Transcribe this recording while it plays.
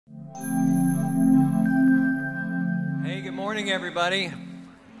Hey, good morning, everybody.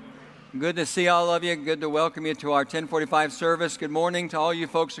 Good to see all of you. Good to welcome you to our 1045 service. Good morning to all you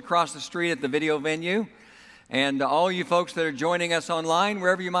folks across the street at the video venue and to all you folks that are joining us online,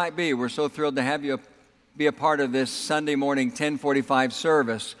 wherever you might be. We're so thrilled to have you be a part of this Sunday morning 1045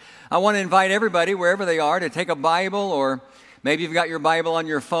 service. I want to invite everybody, wherever they are, to take a Bible, or maybe you've got your Bible on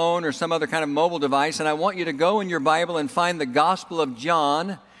your phone or some other kind of mobile device, and I want you to go in your Bible and find the Gospel of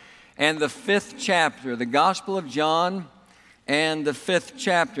John and the 5th chapter, the Gospel of John and the 5th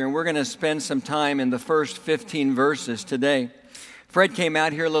chapter. And we're going to spend some time in the first 15 verses today. Fred came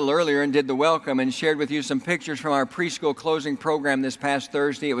out here a little earlier and did the welcome and shared with you some pictures from our preschool closing program this past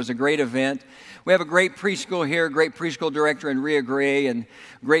Thursday. It was a great event. We have a great preschool here, great preschool director in Rio Grande, and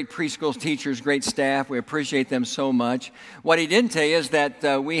great preschool teachers, great staff. We appreciate them so much. What he didn't tell you is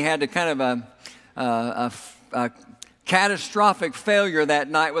that we had a kind of a catastrophic failure that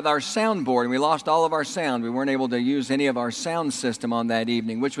night with our soundboard, and we lost all of our sound. We weren't able to use any of our sound system on that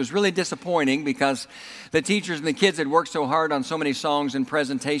evening, which was really disappointing because the teachers and the kids had worked so hard on so many songs and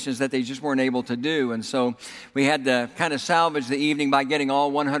presentations that they just weren't able to do. And so we had to kind of salvage the evening by getting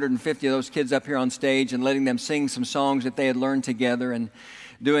all 150 of those kids up here on stage and letting them sing some songs that they had learned together, and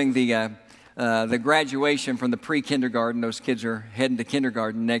doing the graduation from the pre-kindergarten. Those kids are heading to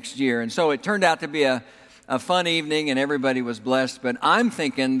kindergarten next year. And so it turned out to be a fun evening, and everybody was blessed. But I'm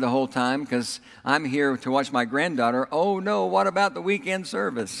thinking the whole time, because I'm here to watch my granddaughter, oh no, what about the weekend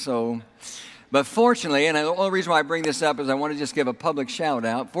service? But fortunately, and the only reason why I bring this up is I want to just give a public shout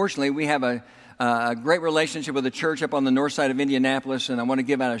out. Fortunately, we have a great relationship with a church up on the north side of Indianapolis, and I want to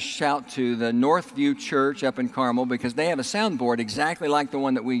give out a shout to the Northview Church up in Carmel, because they have a soundboard exactly like the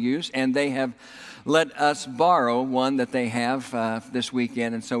one that we use, and they have let us borrow one that they have this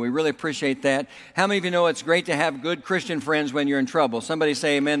weekend, and so we really appreciate that. How many of you know it's great to have good Christian friends when you're in trouble? Somebody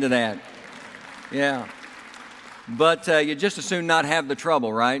say amen to that. Yeah. But you just as soon not have the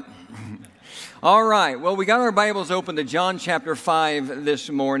trouble, right? All right, well, we got our Bibles open to John chapter 5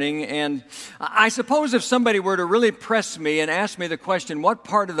 this morning, and I suppose if somebody were to really press me and ask me the question, what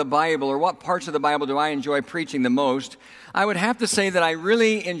part of the Bible or what parts of the Bible do I enjoy preaching the most, I would have to say that I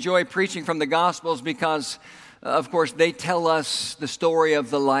really enjoy preaching from the Gospels because, of course, they tell us the story of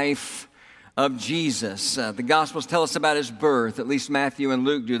the life of Jesus. The Gospels tell us about his birth, at least Matthew and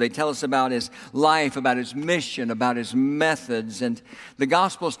Luke do. They tell us about his life, about his mission, about his methods. And the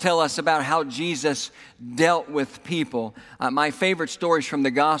Gospels tell us about how Jesus dealt with people. My favorite stories from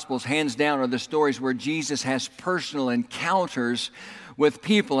the Gospels, hands down, are the stories where Jesus has personal encounters with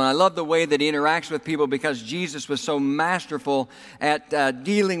people. And I love the way that he interacts with people because Jesus was so masterful at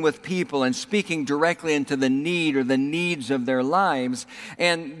dealing with people and speaking directly into the need or the needs of their lives.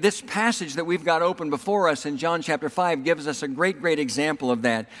 And this passage that we've got open before us in John chapter 5 gives us a great example of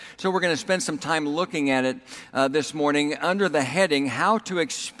that. So we're going to spend some time looking at it this morning under the heading, How to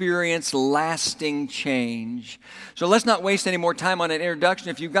Experience Lasting Change. So let's not waste any more time on an introduction.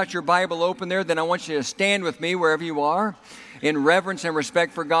 If you've got your Bible open there, then I want you to stand with me wherever you are, in reverence and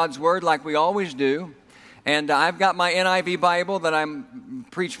respect for God's Word, like we always do. And I've got my NIV Bible that I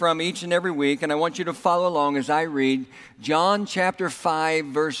preach from each and every week, and I want you to follow along as I read John chapter 5,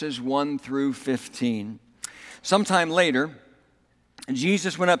 verses 1 through 15. Sometime later,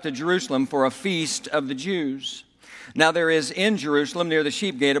 Jesus went up to Jerusalem for a feast of the Jews. Now there is in Jerusalem near the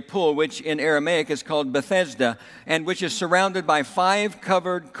sheep gate a pool, which in Aramaic is called Bethesda, and which is surrounded by 5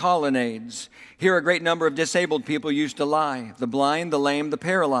 covered colonnades. Here a great number of disabled people used to lie, the blind, the lame, the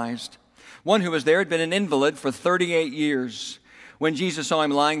paralyzed. One who was there had been an invalid for 38 years. When Jesus saw him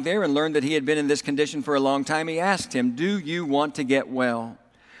lying there and learned that he had been in this condition for a long time, he asked him, "Do you want to get well?"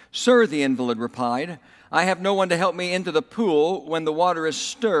 "Sir," the invalid replied, "I have no one to help me into the pool when the water is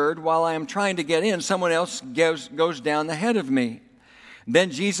stirred. While I am trying to get in, someone else goes down ahead of me."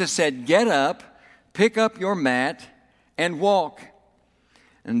 Then Jesus said, "Get up, pick up your mat, and walk."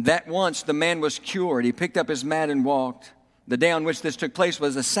 And that once the man was cured. He picked up his mat and walked. The day on which this took place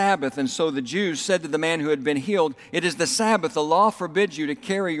was a Sabbath, and so the Jews said to the man who had been healed, "It is the Sabbath. The law forbids you to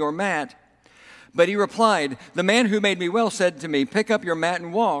carry your mat." But he replied, "The man who made me well said to me, 'Pick up your mat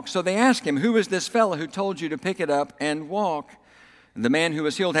and walk.' So they asked him, 'Who is this fellow who told you to pick it up and walk?' And the man who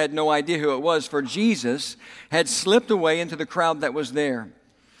was healed had no idea who it was, for Jesus had slipped away into the crowd that was there.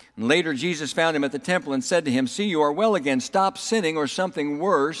 And later Jesus found him at the temple and said to him, 'See, you are well again. Stop sinning, or something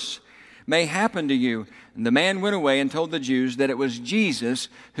worse may happen to you.' And the man went away and told the Jews that it was Jesus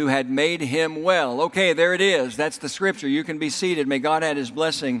who had made him well." Okay, there it is. That's the scripture. You can be seated. May God add his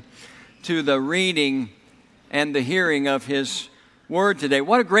blessing to the reading and the hearing of his word today.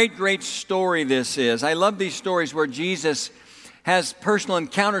 What a great story this is. I love these stories where Jesus has personal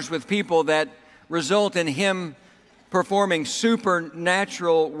encounters with people that result in him performing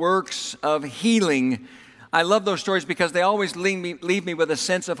supernatural works of healing. I love those stories because they always leave me with a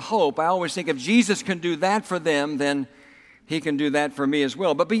sense of hope. I always think if Jesus can do that for them, then He can do that for me as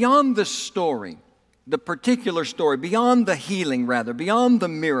well. But beyond the story, the particular story, beyond the healing rather, beyond the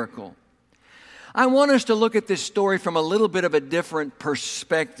miracle, I want us to look at this story from a little bit of a different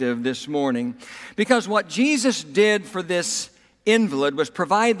perspective this morning, because what Jesus did for this invalid was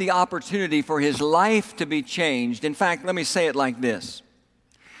provide the opportunity for his life to be changed. In fact, let me say it like this.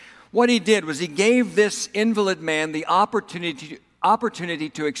 What He did was He gave this invalid man the opportunity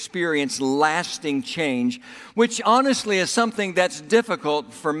to experience lasting change, which honestly is something that's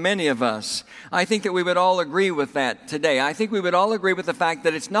difficult for many of us. I think that we would all agree with that today. I think we would all agree with the fact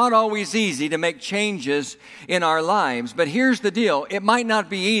that it's not always easy to make changes in our lives. But here's the deal. It might not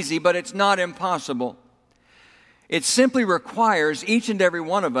be easy, but it's not impossible. It simply requires each and every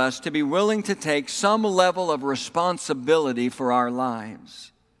one of us to be willing to take some level of responsibility for our lives.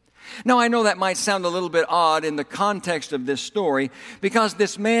 Now, I know that might sound a little bit odd in the context of this story, because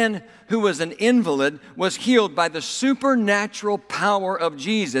this man who was an invalid was healed by the supernatural power of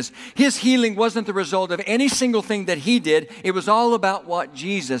Jesus. His healing wasn't the result of any single thing that he did. It was all about what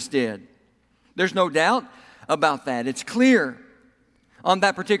Jesus did. There's no doubt about that. It's clear. On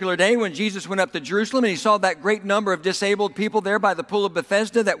that particular day when Jesus went up to Jerusalem and He saw that great number of disabled people there by the pool of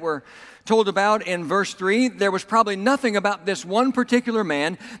Bethesda that were told about in verse 3, there was probably nothing about this one particular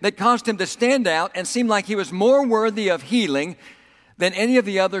man that caused him to stand out and seem like he was more worthy of healing than any of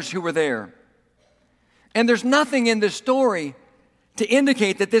the others who were there. And there's nothing in this story to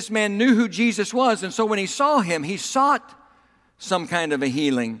indicate that this man knew who Jesus was, and so when he saw Him, he sought some kind of a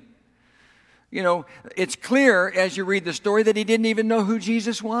healing. You know, it's clear as you read the story that he didn't even know who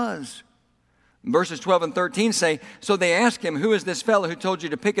Jesus was. Verses 12 and 13 say, so they asked him, who is this fellow who told you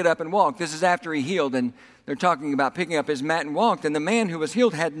to pick it up and walk? This is after he healed, and they're talking about picking up his mat and walked. And the man who was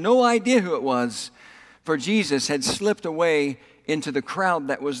healed had no idea who it was, for Jesus had slipped away into the crowd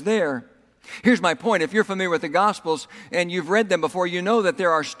that was there. Here's my point. If you're familiar with the Gospels and you've read them before, you know that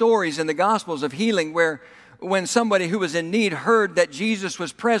there are stories in the Gospels of healing where when somebody who was in need heard that Jesus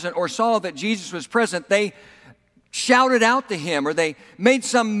was present or saw that Jesus was present, they shouted out to Him or they made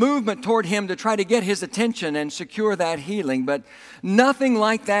some movement toward Him to try to get His attention and secure that healing. But nothing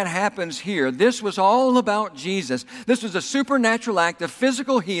like that happens here. This was all about Jesus. This was a supernatural act of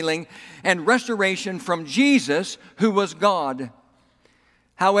physical healing and restoration from Jesus, who was God.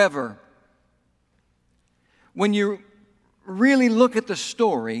 However, when you really look at the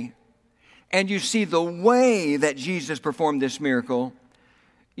story and you see the way that Jesus performed this miracle,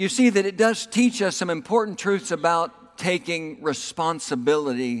 you see that it does teach us some important truths about taking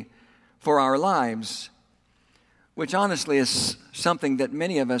responsibility for our lives, which honestly is something that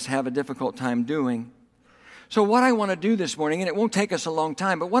many of us have a difficult time doing. So what I want to do this morning, and it won't take us a long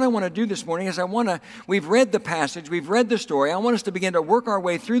time, but what I want to do this morning is we've read the passage, we've read the story. I want us to begin to work our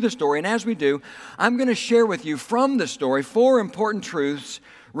way through the story, and as we do, I'm going to share with you from the story 4 important truths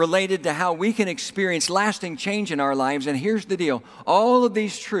related to how we can experience lasting change in our lives. And here's the deal. All of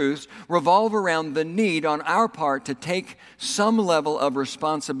these truths revolve around the need on our part to take some level of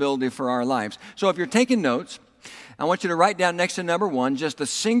responsibility for our lives. So if you're taking notes, I want you to write down next to number 1, just a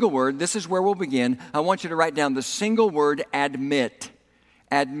single word. This is where we'll begin. I want you to write down the single word, admit.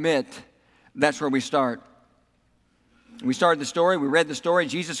 Admit. That's where we start. We started the story. We read the story.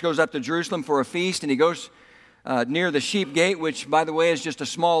 Jesus goes up to Jerusalem for a feast, and He goes near the sheep gate, which, by the way, is just a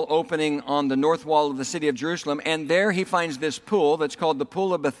small opening on the north wall of the city of Jerusalem. And there He finds this pool that's called the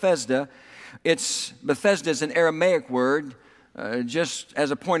pool of Bethesda. Bethesda is an Aramaic word. Just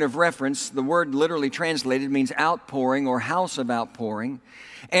as a point of reference, the word literally translated means outpouring or house of outpouring.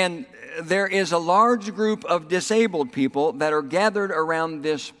 And there is a large group of disabled people that are gathered around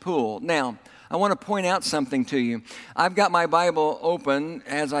this pool. Now, I want to point out something to you. I've got my Bible open,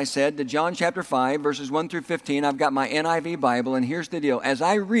 as I said, to John chapter 5, verses 1 through 15. I've got my NIV Bible, and here's the deal. As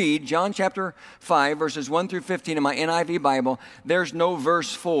I read John chapter 5, verses 1 through 15 in my NIV Bible, there's no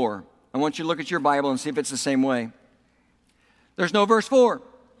verse 4. I want you to look at your Bible and see if it's the same way. There's no verse 4.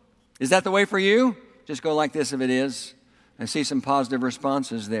 Is that the way for you? Just go like this if it is. I see some positive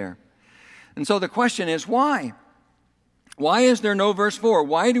responses there. And so the question is, why? Why is there no verse 4?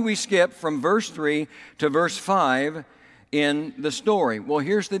 Why do we skip from verse 3 to verse 5 in the story? Well,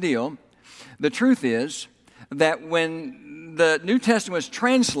 here's the deal. The truth is that when the New Testament was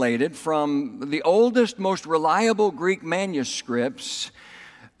translated from the oldest, most reliable Greek manuscripts,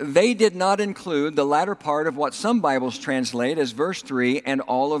 they did not include the latter part of what some Bibles translate as verse 3 and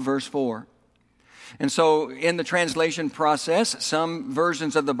all of verse 4. And so in the translation process, some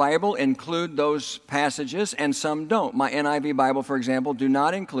versions of the Bible include those passages and some don't. My NIV Bible, for example, do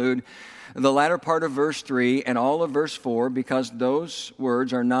not include the latter part of verse 3 and all of verse 4 because those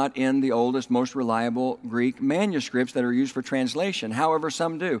words are not in the oldest, most reliable Greek manuscripts that are used for translation. However,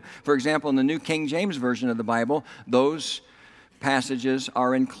 some do. For example, in the New King James Version of the Bible, those passages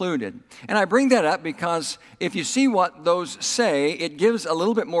are included. And I bring that up because if you see what those say, it gives a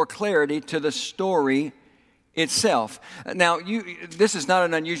little bit more clarity to the story itself. Now, this is not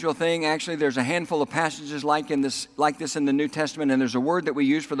an unusual thing. Actually, there's a handful of passages like this in the New Testament, and there's a word that we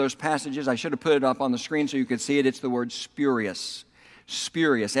use for those passages. I should have put it up on the screen so you could see it. It's the word spurious.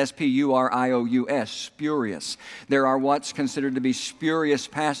 Spurious, S-P-U-R-I-O-U-S, spurious. There are what's considered to be spurious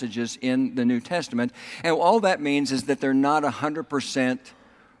passages in the New Testament, and all that means is that they're not 100%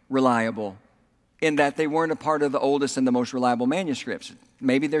 reliable, in that they weren't a part of the oldest and the most reliable manuscripts.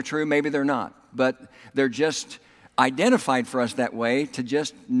 Maybe they're true, maybe they're not, but they're just identified for us that way to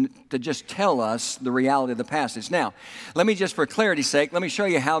just tell us the reality of the passage. Now, let me just for clarity's sake, let me show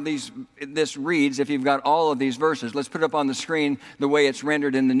you how this reads if you've got all of these verses. Let's put up on the screen the way it's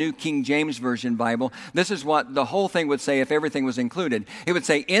rendered in the New King James Version Bible. This is what the whole thing would say if everything was included. It would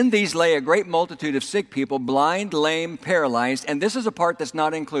say, "In these lay a great multitude of sick people, blind, lame, paralyzed," and this is a part that's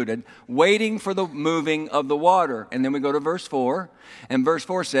not included, "waiting for the moving of the water." And then we go to verse 4, and verse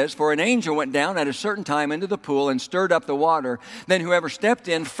 4 says, "For an angel went down at a certain time into the pool and stirred up the water. Then whoever stepped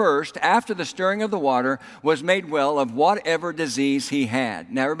in first after the stirring of the water was made well of whatever disease he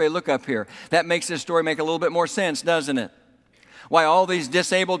had." Now everybody look up here. That makes this story make a little bit more sense, doesn't it? Why all these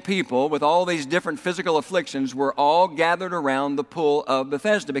disabled people with all these different physical afflictions were all gathered around the pool of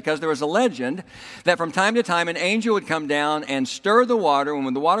Bethesda, because there was a legend that from time to time an angel would come down and stir the water, and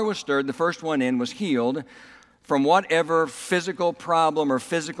when the water was stirred, the first one in was healed from whatever physical problem or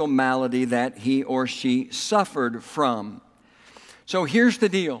physical malady that he or she suffered from. So here's the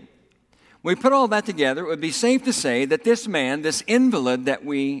deal. We put all that together, it would be safe to say that this man, this invalid that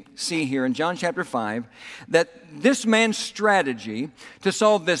we see here in John chapter 5, that this man's strategy to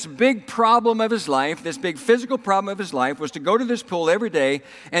solve this big problem of his life, this big physical problem of his life, was to go to this pool every day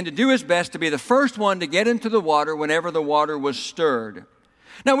and to do his best to be the first one to get into the water whenever the water was stirred.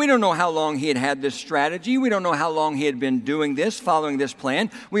 Now, we don't know how long he had had this strategy. We don't know how long he had been doing this, following this plan.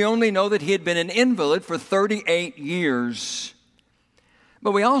 We only know that he had been an invalid for 38 years.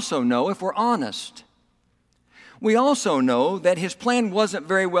 But we also know, if we're honest, we also know that his plan wasn't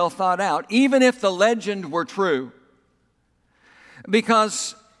very well thought out, even if the legend were true.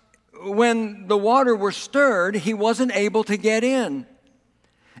 Because when the water was stirred, he wasn't able to get in.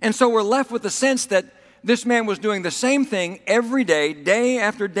 And so we're left with the sense that this man was doing the same thing every day, day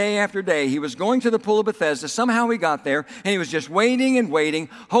after day after day. He was going to the pool of Bethesda. Somehow he got there, and he was just waiting and waiting,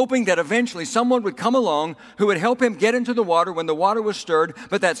 hoping that eventually someone would come along who would help him get into the water when the water was stirred,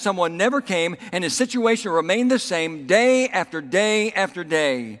 but that someone never came, and his situation remained the same day after day after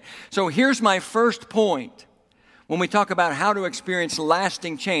day. So here's my first point when we talk about how to experience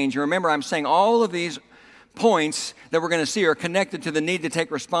lasting change. And remember, I'm saying all of these points that we're going to see are connected to the need to take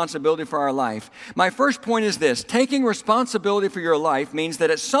responsibility for our life. My first point is this: taking responsibility for your life means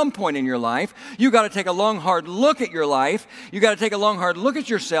that at some point in your life, you got to take a long, hard look at your life. You got to take a long, hard look at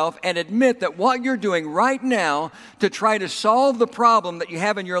yourself and admit that what you're doing right now to try to solve the problem that you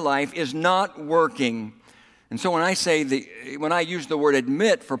have in your life is not working. And so when I use the word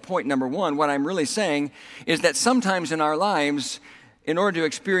admit for point number one, what I'm really saying is that sometimes in our lives, in order to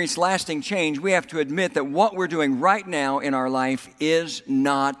experience lasting change, we have to admit that what we're doing right now in our life is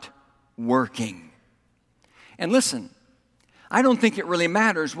not working. And listen, I don't think it really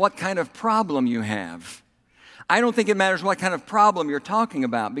matters what kind of problem you have. I don't think it matters what kind of problem you're talking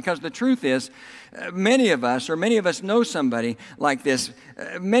about, because the truth is, many of us know somebody like this.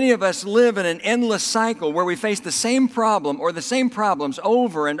 Many of us live in an endless cycle where we face the same problem or the same problems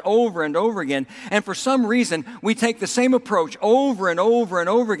over and over and over again. And for some reason, we take the same approach over and over and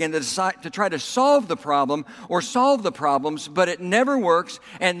over again to try to solve the problem or solve the problems, but it never works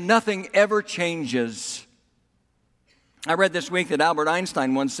and nothing ever changes. I read this week that Albert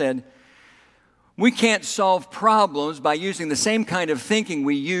Einstein once said, "We can't solve problems by using the same kind of thinking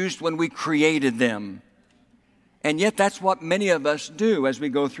we used when we created them." And yet that's what many of us do as we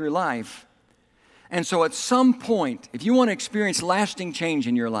go through life. And so at some point, if you want to experience lasting change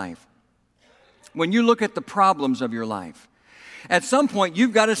in your life, when you look at the problems of your life, at some point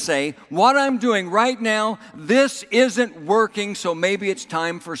you've got to say, what I'm doing right now, this isn't working, so maybe it's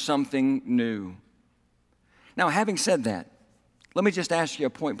time for something new. Now, having said that, let me just ask you a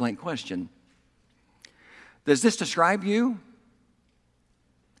point-blank question. Does this describe you?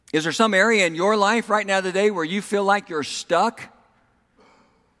 Is there some area in your life right now today where you feel like you're stuck?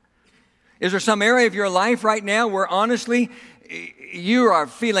 Is there some area of your life right now where honestly you are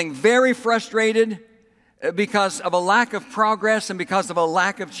feeling very frustrated because of a lack of progress and because of a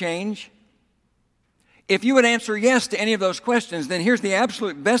lack of change? If you would answer yes to any of those questions, then here's the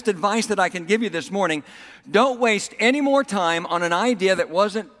absolute best advice that I can give you this morning. Don't waste any more time on an idea that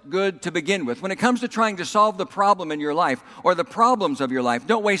wasn't good to begin with. When it comes to trying to solve the problem in your life or the problems of your life,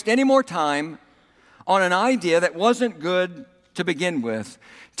 don't waste any more time on an idea that wasn't good to begin with.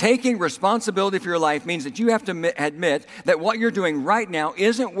 Taking responsibility for your life means that you have to admit that what you're doing right now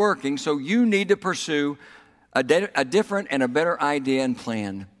isn't working, so you need to pursue a different and a better idea and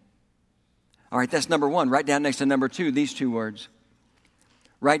plan. All right, that's number one. Write down next to number two these two words.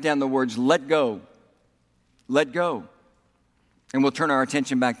 Write down the words, let go. Let go. And we'll turn our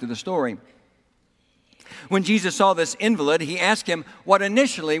attention back to the story. When Jesus saw this invalid, he asked him what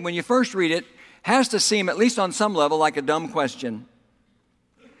initially, when you first read it, has to seem, at least on some level, like a dumb question.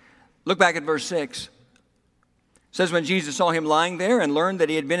 Look back at verse 6. It says, when Jesus saw him lying there and learned that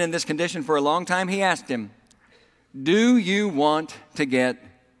he had been in this condition for a long time, he asked him, do you want to get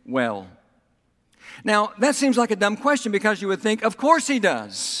well? Now, that seems like a dumb question because you would think, of course he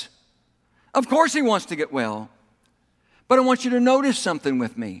does. Of course he wants to get well. But I want you to notice something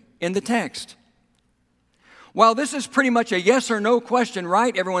with me in the text. While this is pretty much a yes or no question,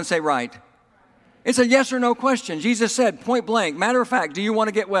 right? Everyone say right. It's a yes or no question. Jesus said, point blank, matter of fact, do you want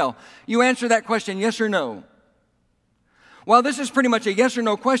to get well? You answer that question, yes or no. While this is pretty much a yes or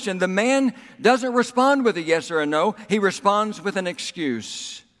no question, the man doesn't respond with a yes or a no. He responds with an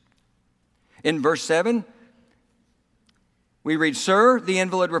excuse. In verse 7, we read, sir, the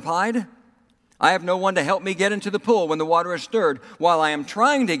invalid replied, I have no one to help me get into the pool when the water is stirred. While I am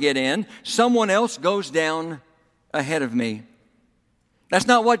trying to get in, someone else goes down ahead of me. That's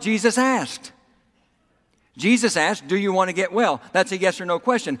not what Jesus asked. Jesus asked, do you want to get well? That's a yes or no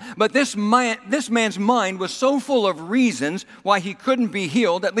question. But this man's mind was so full of reasons why he couldn't be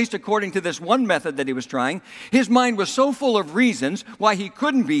healed, at least according to this one method that he was trying. His mind was so full of reasons why he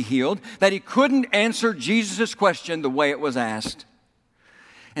couldn't be healed that he couldn't answer Jesus' question the way it was asked.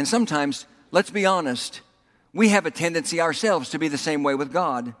 And sometimes, let's be honest, we have a tendency ourselves to be the same way with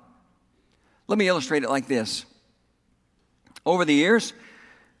God. Let me illustrate it like this. Over the years,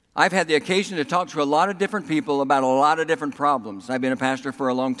 I've had the occasion to talk to a lot of different people about a lot of different problems. I've been a pastor for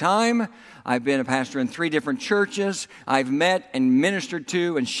a long time. I've been a pastor in 3 different churches. I've met and ministered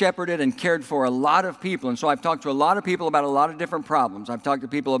to and shepherded and cared for a lot of people. And so I've talked to a lot of people about a lot of different problems. I've talked to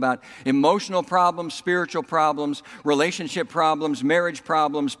people about emotional problems, spiritual problems, relationship problems, marriage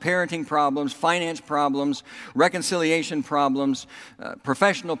problems, parenting problems, finance problems, reconciliation problems,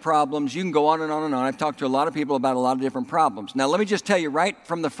 professional problems. You can go on and on and on. I've talked to a lot of people about a lot of different problems. Now, let me just tell you right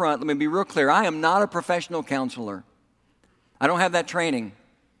from the front, let me be real clear. I am not a professional counselor. I don't have that training.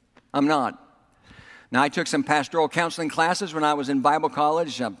 I'm not. Now, I took some pastoral counseling classes when I was in Bible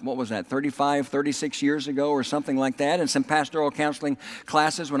college, 36 years ago or something like that, and some pastoral counseling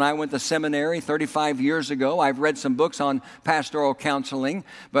classes when I went to seminary 35 years ago. I've read some books on pastoral counseling,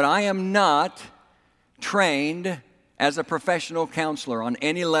 but I am not trained as a professional counselor on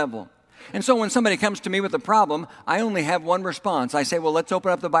any level. And so when somebody comes to me with a problem, I only have one response. I say, well, let's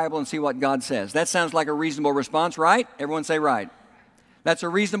open up the Bible and see what God says. That sounds like a reasonable response, right? Everyone say right. That's a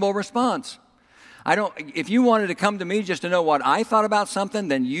reasonable response. If you wanted to come to me just to know what I thought about something,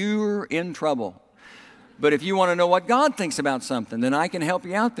 then you're in trouble. But if you want to know what God thinks about something, then I can help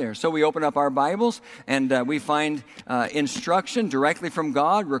you out there. So we open up our Bibles and we find instruction directly from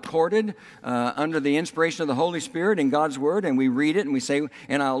God, recorded under the inspiration of the Holy Spirit in God's Word, and we read it and we say,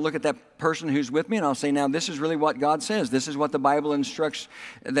 and I'll look at that person who's with me and I'll say, now this is really what God says. This is what the Bible instructs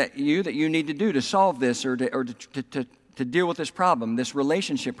that you need to do to solve this or to deal with this problem, this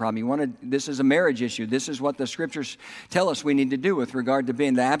relationship problem. This is a marriage issue. This is what the Scriptures tell us we need to do with regard to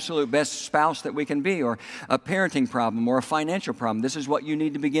being the absolute best spouse that we can be, or a parenting problem, or a financial problem. This is what you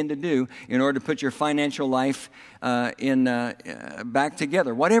need to begin to do in order to put your financial life back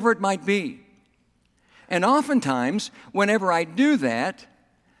together, whatever it might be. And oftentimes, whenever I do that,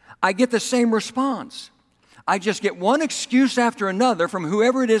 I get the same response. I just get one excuse after another from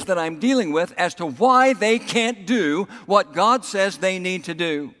whoever it is that I'm dealing with as to why they can't do what God says they need to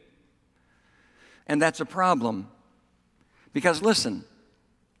do. And that's a problem. Because listen,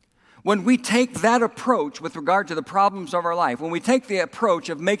 when we take that approach with regard to the problems of our life, when we take the approach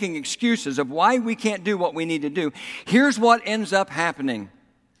of making excuses of why we can't do what we need to do, here's what ends up happening.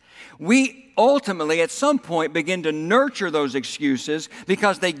 We ultimately, at some point, begin to nurture those excuses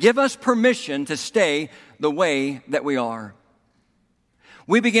because they give us permission to stay the way that we are.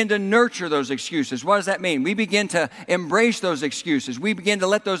 we begin to nurture those excuses. What does that mean? We begin to embrace those excuses. We begin to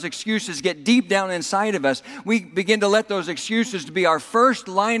let those excuses get deep down inside of us. We begin to let those excuses to be our first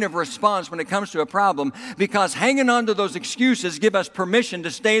line of response when it comes to a problem, because hanging on to those excuses give us permission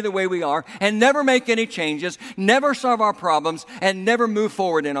to stay the way we are and never make any changes, never solve our problems, and never move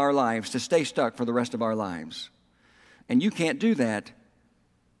forward in our lives, to stay stuck for the rest of our lives. And you can't do that.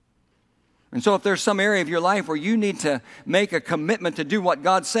 And so if there's some area of your life where you need to make a commitment to do what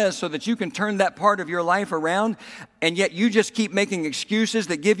God says so that you can turn that part of your life around, and yet you just keep making excuses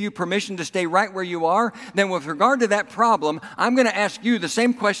that give you permission to stay right where you are, then with regard to that problem, I'm going to ask you the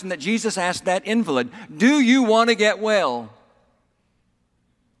same question that Jesus asked that invalid. Do you want to get well?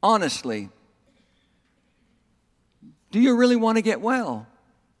 Honestly. Do you really want to get well?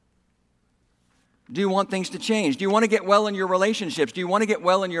 Do you want things to change? Do you want to get well in your relationships? Do you want to get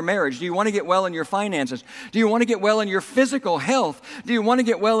well in your marriage? Do you want to get well in your finances? Do you want to get well in your physical health? Do you want to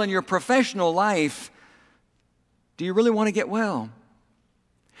get well in your professional life? Do you really want to get well?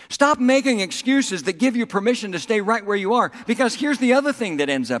 Stop making excuses that give you permission to stay right where you are, because here's the other thing that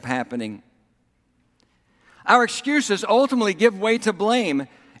ends up happening. Our excuses ultimately give way to blame.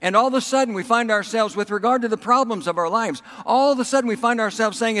 And all of a sudden we find ourselves, with regard to the problems of our lives, all of a sudden we find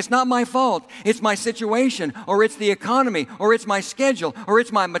ourselves saying, it's not my fault, it's my situation, or it's the economy, or it's my schedule, or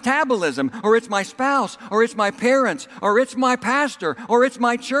it's my metabolism, or it's my spouse, or it's my parents, or it's my pastor, or it's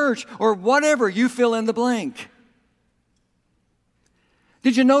my church, or whatever, you fill in the blank.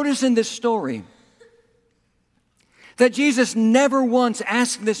 Did you notice in this story that Jesus never once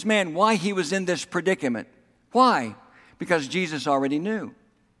asked this man why he was in this predicament? Why? Because Jesus already knew.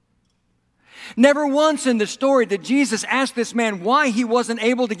 Never once in the story did Jesus ask this man why he wasn't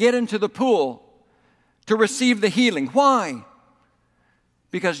able to get into the pool to receive the healing. Why?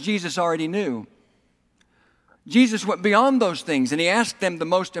 Because Jesus already knew. Jesus went beyond those things, and he asked them the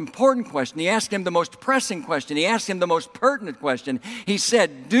most important question. He asked him the most pressing question. He asked him the most pertinent question. He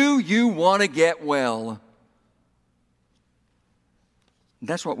said, do you want to get well?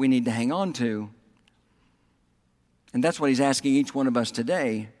 That's what we need to hang on to. And that's what he's asking each one of us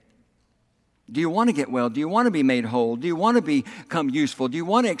today. Do you want to get well? Do you want to be made whole? Do you want to become useful? Do you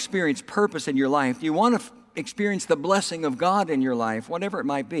want to experience purpose in your life? Do you want to experience the blessing of God in your life, whatever it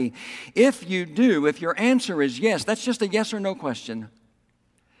might be? If you do, if your answer is yes, that's just a yes or no question.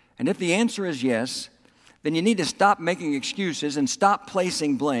 And if the answer is yes, then you need to stop making excuses and stop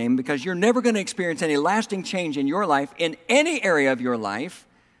placing blame, because you're never going to experience any lasting change in your life, in any area of your life,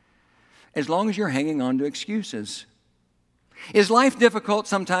 as long as you're hanging on to excuses. Is life difficult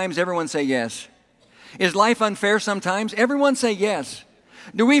sometimes? Everyone say yes. Is life unfair sometimes? Everyone say yes.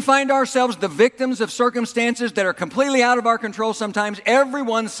 Do we find ourselves the victims of circumstances that are completely out of our control sometimes?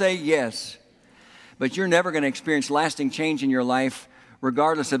 Everyone say yes. But you're never going to experience lasting change in your life,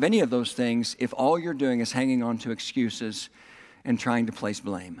 regardless of any of those things, if all you're doing is hanging on to excuses and trying to place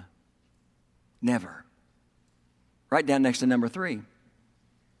blame. Never. Write down next to number 3.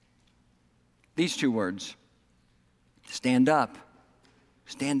 These 2 words. Stand up.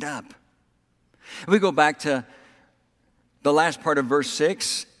 Stand up. If we go back to the last part of verse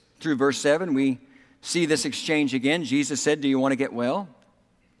 6 through verse 7, we see this exchange again. Jesus said, do you want to get well?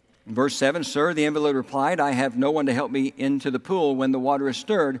 In verse 7, sir, the invalid replied, I have no one to help me into the pool when the water is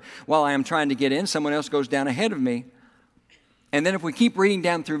stirred. While I am trying to get in, someone else goes down ahead of me. And then if we keep reading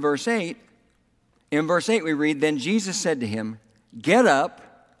down through verse 8, in verse 8 we read, then Jesus said to him, get up,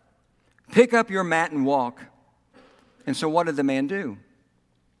 pick up your mat and walk. And so what did the man do?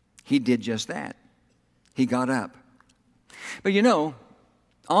 He did just that. He got up. But you know,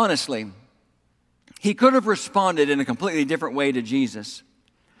 honestly, he could have responded in a completely different way to Jesus.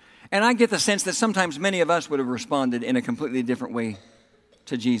 And I get the sense that sometimes many of us would have responded in a completely different way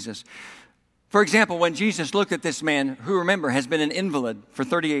to Jesus. For example, when Jesus looked at this man, who, remember, has been an invalid for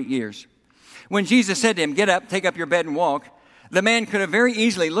 38 years. When Jesus said to him, get up, take up your bed and walk, the man could have very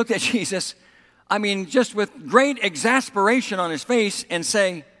easily looked at Jesus, just with great exasperation on his face, and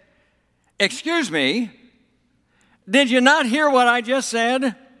say, excuse me, did you not hear what I just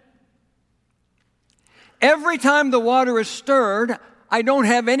said? Every time the water is stirred, I don't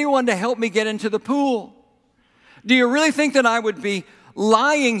have anyone to help me get into the pool. Do you really think that I would be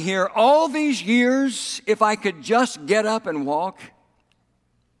lying here all these years if I could just get up and walk?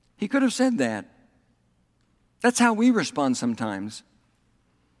 He could have said that. That's how we respond sometimes.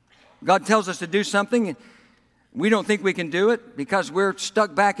 God tells us to do something. We don't think we can do it because we're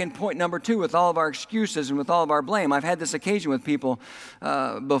stuck back in point number 2 with all of our excuses and with all of our blame. I've had this occasion with people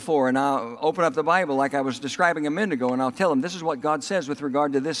before, and I'll open up the Bible like I was describing a minute ago, and I'll tell them, this is what God says with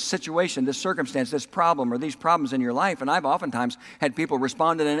regard to this situation, this circumstance, this problem, or these problems in your life. And I've oftentimes had people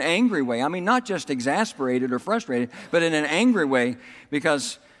respond in an angry way. I mean, not just exasperated or frustrated, but in an angry way,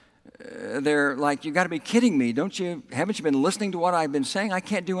 because they're like, you got to be kidding me. Haven't you been listening to what I've been saying? I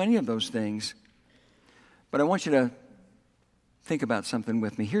can't do any of those things. But I want you to think about something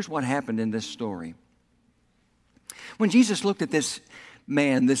with me. Here's what happened in this story. When Jesus looked at this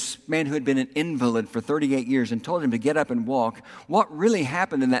man who had been an invalid for 38 years and told him to get up and walk, what really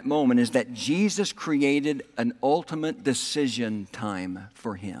happened in that moment is that Jesus created an ultimate decision time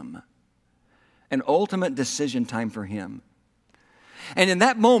for him. An ultimate decision time for him. And in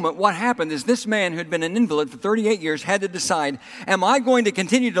that moment, what happened is this man who had been an invalid for 38 years had to decide, am I going to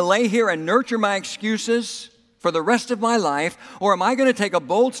continue to lay here and nurture my excuses for the rest of my life, or am I going to take a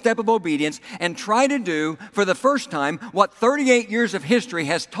bold step of obedience and try to do, for the first time, what 38 years of history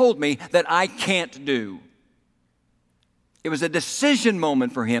has told me that I can't do? It was a decision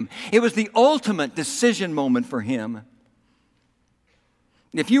moment for him. It was the ultimate decision moment for him.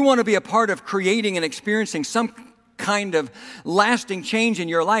 If you want to be a part of creating and experiencing some kind of lasting change in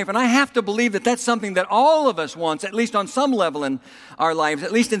your life, and I have to believe that that's something that all of us wants, at least on some level in our lives,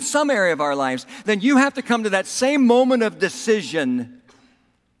 at least in some area of our lives, then you have to come to that same moment of decision.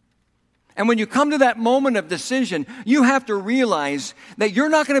 And when you come to that moment of decision, you have to realize that you're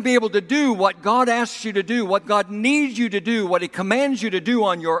not going to be able to do what God asks you to do, what God needs you to do, what He commands you to do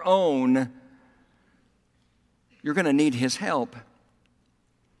on your own. You're going to need His help.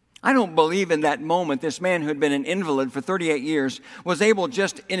 I don't believe in that moment this man who had been an invalid for 38 years was able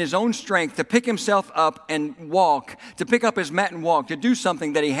just in his own strength to pick himself up and walk, to pick up his mat and walk, to do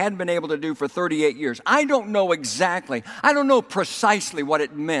something that he hadn't been able to do for 38 years. I don't know exactly, I don't know precisely what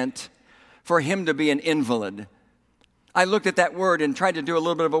it meant for him to be an invalid. I looked at that word and tried to do a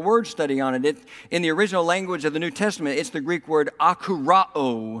little bit of a word study on it. In the original language of the New Testament, it's the Greek word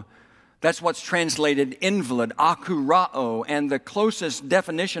akurao. That's what's translated invalid, akurao. And the closest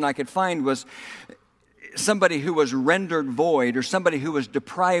definition I could find was somebody who was rendered void or somebody who was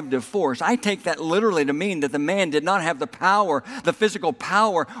deprived of force. I take that literally to mean that the man did not have the power, the physical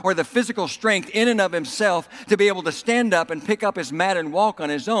power, or the physical strength in and of himself to be able to stand up and pick up his mat and walk on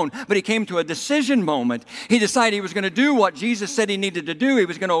his own. But he came to a decision moment. He decided he was going to do what Jesus said he needed to do. He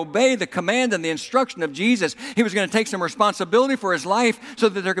was going to obey the command and the instruction of Jesus. He was going to take some responsibility for his life so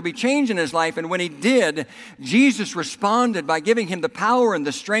that there could be change in his life. And when he did, Jesus responded by giving him the power and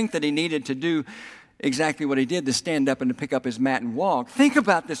the strength that he needed to do exactly what he did, to stand up and to pick up his mat and walk. Think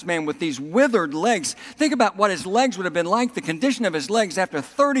about this man with these withered legs. Think about what his legs would have been like, the condition of his legs after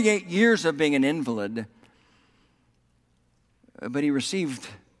 38 years of being an invalid. But he received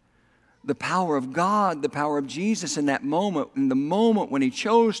the power of God, the power of Jesus in that moment. In the moment when he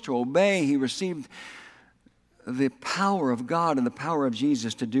chose to obey, he received the power of God and the power of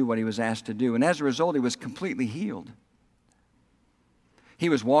Jesus to do what he was asked to do. And as a result, he was completely healed. He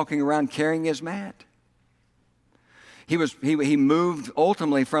was walking around carrying his mat. He moved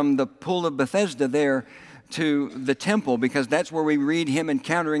ultimately from the pool of Bethesda there to the temple, because that's where we read him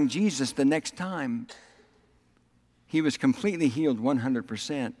encountering Jesus the next time. He was completely healed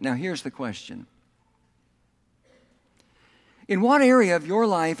 100%. Now here's the question. In what area of your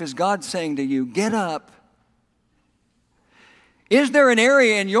life is God saying to you, get up? Is there an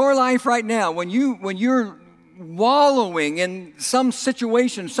area in your life right now when you're wallowing in some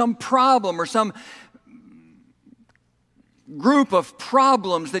situation, some problem, or some group of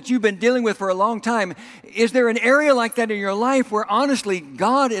problems that you've been dealing with for a long time? Is there an area like that in your life where honestly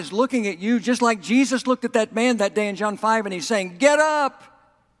God is looking at you just like Jesus looked at that man that day in John 5 and he's saying, get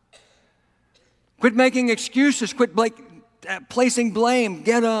up. Quit making excuses. Quit placing blame.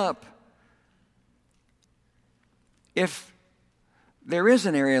 Get up. If there is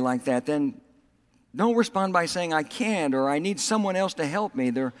an area like that, then don't respond by saying, I can't, or I need someone else to help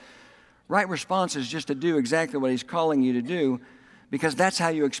me. The right response is just to do exactly what he's calling you to do, because that's how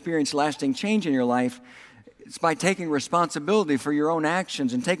you experience lasting change in your life. It's by taking responsibility for your own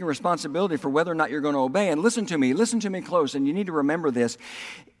actions and taking responsibility for whether or not you're going to obey. And listen to me close, and you need to remember this.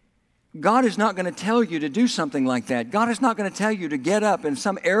 God is not going to tell you to do something like that. God is not going to tell you to get up in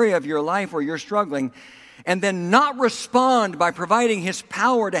some area of your life where you're struggling and then not respond by providing His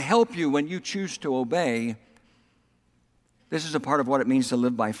power to help you when you choose to obey. This is a part of what it means to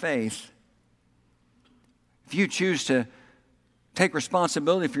live by faith. If you choose to take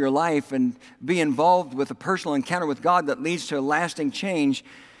responsibility for your life and be involved with a personal encounter with God that leads to a lasting change,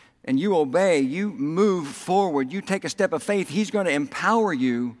 and you obey, you move forward, you take a step of faith, He's going to empower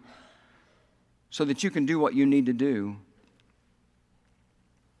you so that you can do what you need to do.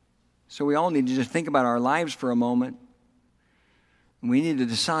 So we all need to just think about our lives for a moment. We need to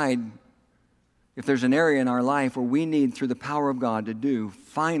decide if there's an area in our life where we need, through the power of God, to do,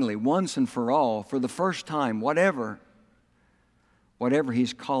 finally, once and for all, for the first time, whatever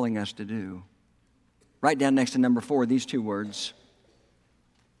He's calling us to do. Write down next to number 4 these 2 words.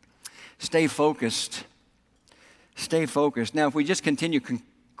 Stay focused. Stay focused. Now, if we just continue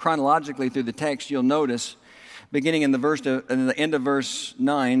chronologically through the text, you'll notice, beginning in the end of verse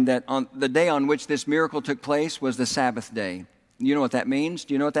 9, that on the day on which this miracle took place was the Sabbath day. You know what that means?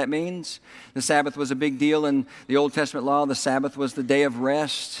 Do you know what that means? The Sabbath was a big deal in the Old Testament law. The Sabbath was the day of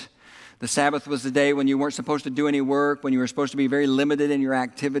rest. The Sabbath was the day when you weren't supposed to do any work, when you were supposed to be very limited in your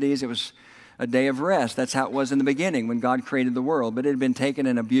activities. It was a day of rest. That's how it was in the beginning when God created the world. But it had been taken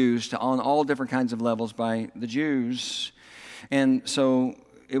and abused on all different kinds of levels by the Jews. And so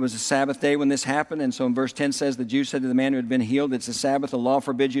it was a Sabbath day when this happened. And so in verse 10 says, the Jews said to the man who had been healed, it's a Sabbath. The law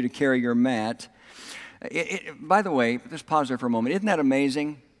forbids you to carry your mat. By the way, just pause there for a moment. Isn't that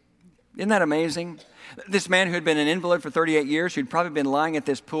amazing? Isn't that amazing? This man who had been an invalid for 38 years, who'd probably been lying at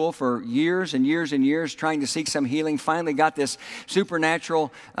this pool for years and years and years trying to seek some healing, finally got this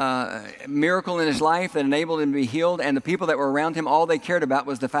supernatural miracle in his life that enabled him to be healed, and the people that were around him, all they cared about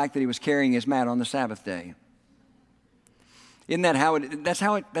was the fact that he was carrying his mat on the Sabbath day. Isn't that how it? That's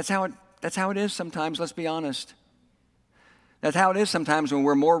how it is sometimes. Let's be honest. That's how it is sometimes when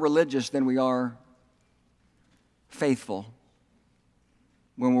we're more religious than we are faithful.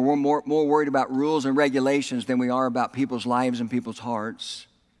 When we're more worried about rules and regulations than we are about people's lives and people's hearts.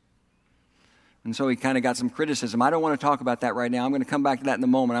 And so he kind of got some criticism. I don't want to talk about that right now. I'm going to come back to that in a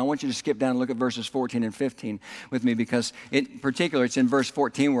moment. I want you to skip down and look at verses 14 and 15 with me, because in particular, it's in verse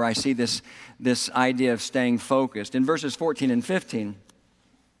 14 where I see this idea of staying focused. In verses 14 and 15,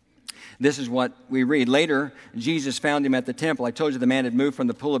 this is what we read. Later, Jesus found him at the temple. I told you the man had moved from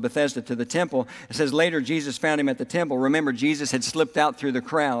the pool of Bethesda to the temple. It says, later Jesus found him at the temple. Remember, Jesus had slipped out through the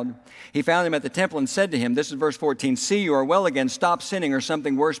crowd. He found him at the temple and said to him, this is verse 14, see, you are well again. Stop sinning or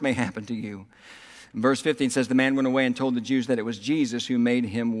something worse may happen to you. Verse 15 says, the man went away and told the Jews that it was Jesus who made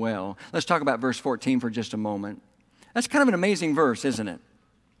him well. Let's talk about verse 14 for just a moment. That's kind of an amazing verse, isn't it?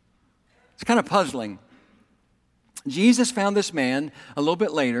 It's kind of puzzling. Jesus found this man a little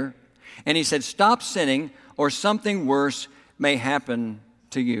bit later, and he said, stop sinning or something worse may happen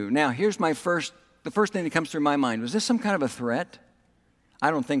to you. Now, here's the first thing that comes through my mind. Was this some kind of a threat?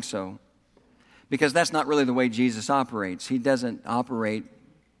 I don't think so. Because that's not really the way Jesus operates. He doesn't operate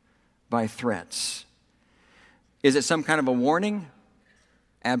by threats. Is it some kind of a warning?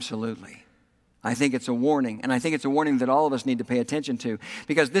 Absolutely. I think it's a warning. And I think it's a warning that all of us need to pay attention to.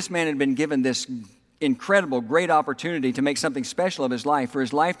 Because this man had been given this incredible, great opportunity to make something special of his life, for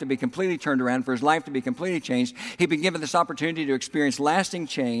his life to be completely turned around, for his life to be completely changed. He'd been given this opportunity to experience lasting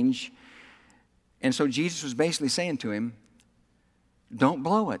change. And so Jesus was basically saying to him, don't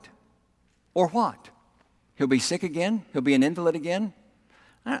blow it. Or what? He'll be sick again? He'll be an invalid again?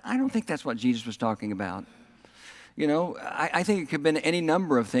 I don't think that's what Jesus was talking about. You know, I think it could have been any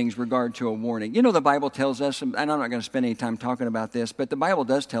number of things regard to a warning. You know, the Bible tells us, and I'm not going to spend any time talking about this, but the Bible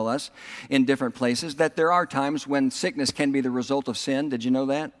does tell us in different places that there are times when sickness can be the result of sin. Did you know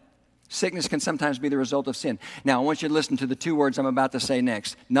that? Sickness can sometimes be the result of sin. Now, I want you to listen to the 2 words I'm about to say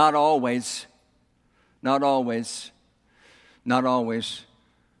next. Not always. Not always. Not always.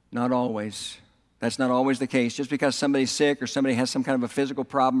 Not always. That's not always the case. Just because somebody's sick or somebody has some kind of a physical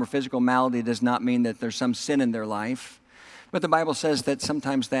problem or physical malady does not mean that there's some sin in their life. But the Bible says that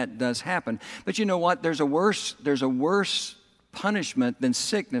sometimes that does happen. But you know what? There's a worse punishment than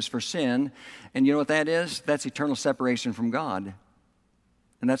sickness for sin. And you know what that is? That's eternal separation from God.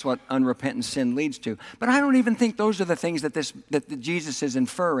 And that's what unrepentant sin leads to. But I don't even think those are the things that Jesus is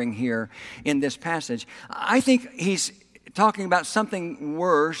inferring here in this passage. I think he's talking about something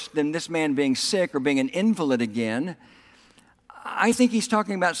worse than this man being sick or being an invalid again. I think he's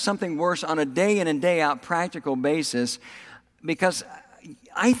talking about something worse on a day in and day out practical basis, because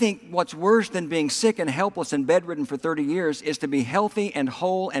I think what's worse than being sick and helpless and bedridden for 30 years is to be healthy and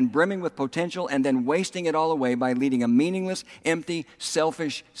whole and brimming with potential and then wasting it all away by leading a meaningless, empty,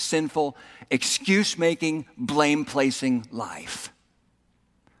 selfish, sinful, excuse-making, blame-placing life.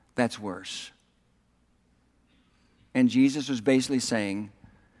 That's worse. And Jesus was basically saying,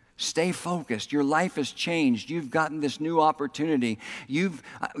 stay focused. Your life has changed. You've gotten this new opportunity.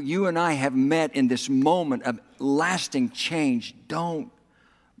 You and I have met in this moment of lasting change. Don't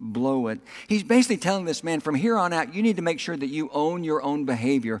blow it. He's basically telling this man, from here on out, you need to make sure that you own your own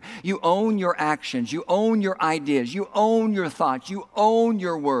behavior. You own your actions. You own your ideas. You own your thoughts. You own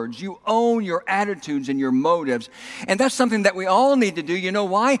your words. You own your attitudes and your motives. And that's something that we all need to do. You know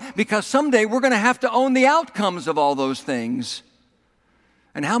why? Because someday we're going to have to own the outcomes of all those things.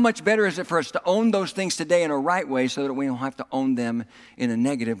 And how much better is it for us to own those things today in a right way so that we don't have to own them in a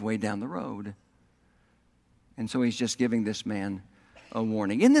negative way down the road? And so he's just giving this man a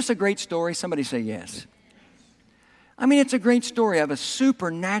warning. Isn't this a great story? Somebody say yes. I mean, it's a great story of a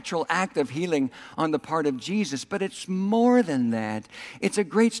supernatural act of healing on the part of Jesus, but it's more than that. It's a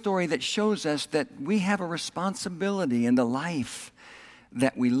great story that shows us that we have a responsibility in the life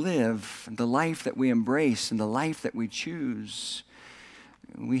that we live, the life that we embrace, and the life that we choose.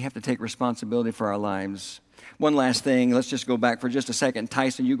 We have to take responsibility for our lives. One last thing, let's just go back for just a second.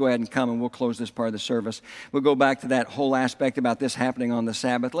 Tyson, you go ahead and come and we'll close this part of the service. We'll go back to that whole aspect about this happening on the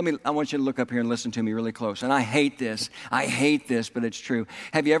Sabbath. I want you to look up here and listen to me really close. And I hate this, but it's true.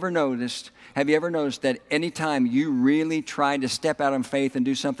 Have you ever noticed that anytime you really try to step out in faith and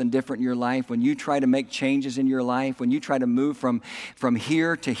do something different in your life, when you try to make changes in your life, when you try to move from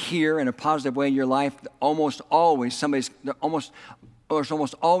here to here in a positive way in your life, there's almost always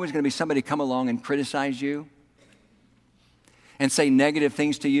always going to be somebody come along and criticize you and say negative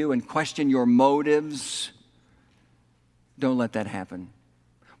things to you and question your motives. Don't let that happen.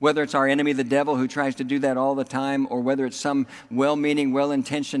 Whether it's our enemy, the devil, who tries to do that all the time, or whether it's some well-meaning,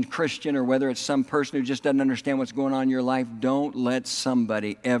 well-intentioned Christian, or whether it's some person who just doesn't understand what's going on in your life, don't let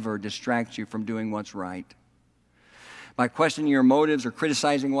somebody ever distract you from doing what's right. By questioning your motives or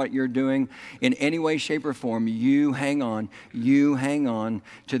criticizing what you're doing in any way, shape, or form, you hang on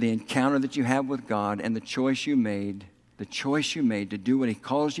to the encounter that you have with God and the choice you made to do what He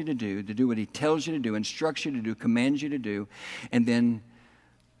calls you to do what He tells you to do, instructs you to do, commands you to do, and then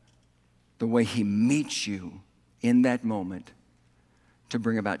the way He meets you in that moment to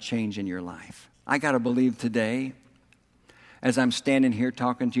bring about change in your life. I got to believe today, as I'm standing here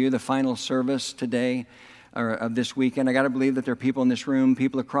talking to you, the final service today, or of this weekend, I got to believe that there are people in this room,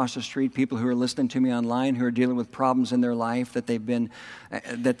 people across the street, people who are listening to me online who are dealing with problems in their life that they've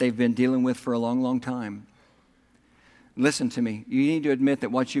been dealing with for a long, long time. Listen to me. You need to admit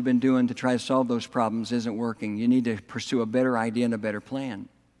that what you've been doing to try to solve those problems isn't working. You need to pursue a better idea and a better plan.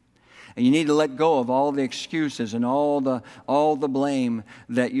 And you need to let go of all the excuses and all the blame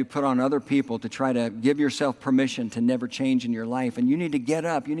that you put on other people to try to give yourself permission to never change in your life. And you need to get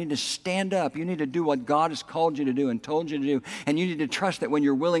up. You need to stand up. You need to do what God has called you to do and told you to do. And you need to trust that when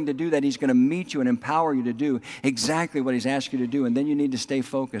you're willing to do that, He's going to meet you and empower you to do exactly what He's asked you to do. And then you need to stay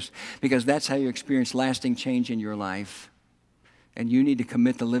focused, because that's how you experience lasting change in your life. And you need to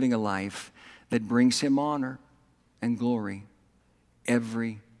commit to living a life that brings Him honor and glory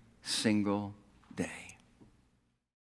every single day.